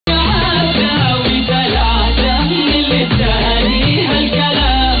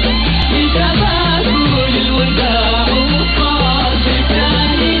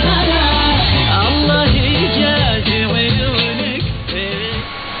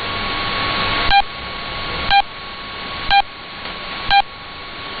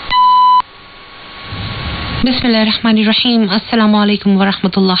बिस्मिल्लाहिर्रहमानिर्रहीम। अस्सलाम वालेकुम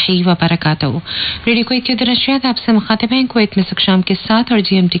वरहमतुल्लाहि वबरकातुहू। रेडियो कुवैत के नशरियात आपसे मुखातिब हैं। कुवैत में शाम के 7 और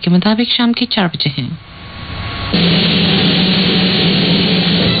GMT के मुताबिक शाम के 4 बजे हैं।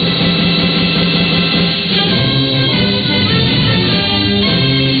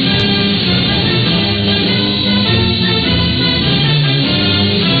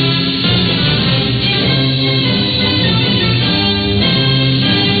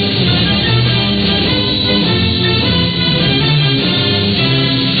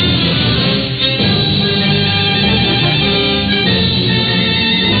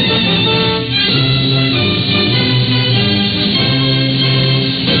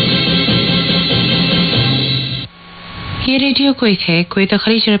 ये रेडियो कुवैत है। कुवैत और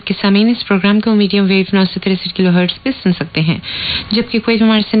खलीज अरब के सामीन इस प्रोग्राम को मीडियम वेव 963 किलोहर्ट्ज पे सुन सकते हैं, जबकि कुवैत में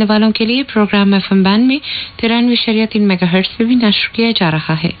हमारे सुनने वालों के लिए प्रोग्राम FM बैंड में 93.3 मेगाहर्ट्ज पे भी नश्र किया जा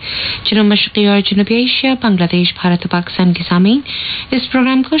रहा है। जनूब मशरक़ी और जनूबी एशिया, बांग्लादेश, भारत और पाकिस्तान के सामीन इस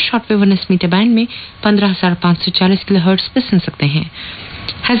प्रोग्राम को शॉर्ट वेव 19 मीटर बैंड में 15,540 किलोहर्ट्ज पे सुन सकते हैं।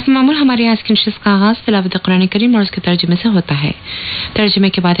 हज़रत मामूल हमारे आज की नशिस्त का आगाज़ तिलावत कुरान करीम और उसके तर्जुमे से होता है। तर्जुमे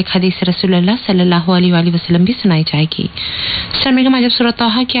के बाद एक हदीस रसूलुल्लाह सल्लल्लाहु अलैहि वसल्लम भी सुनाई जाएगी। समय का जब सूरह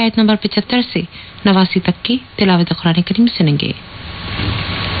तौहा की आयत नंबर 75 से 89 तक की तिलावत कुरान करीम सुनेंगे।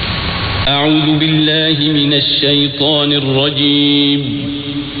 अऊज़ु बिल्लाहि मिनश शैतानिर रजीम।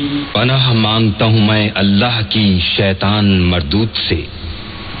 पनाह मांगता हूँ मैं अल्लाह की शैतान मरदूद से।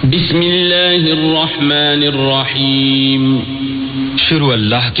 बिस्मिल्लाहिर रहमानिर रहीम। शुरू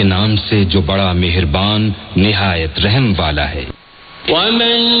अल्लाह के नाम से जो बड़ा मेहरबान निहायत रहम वाला है।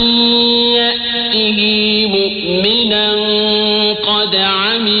 वमन यअतिही मुमिनन क़द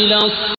अमिला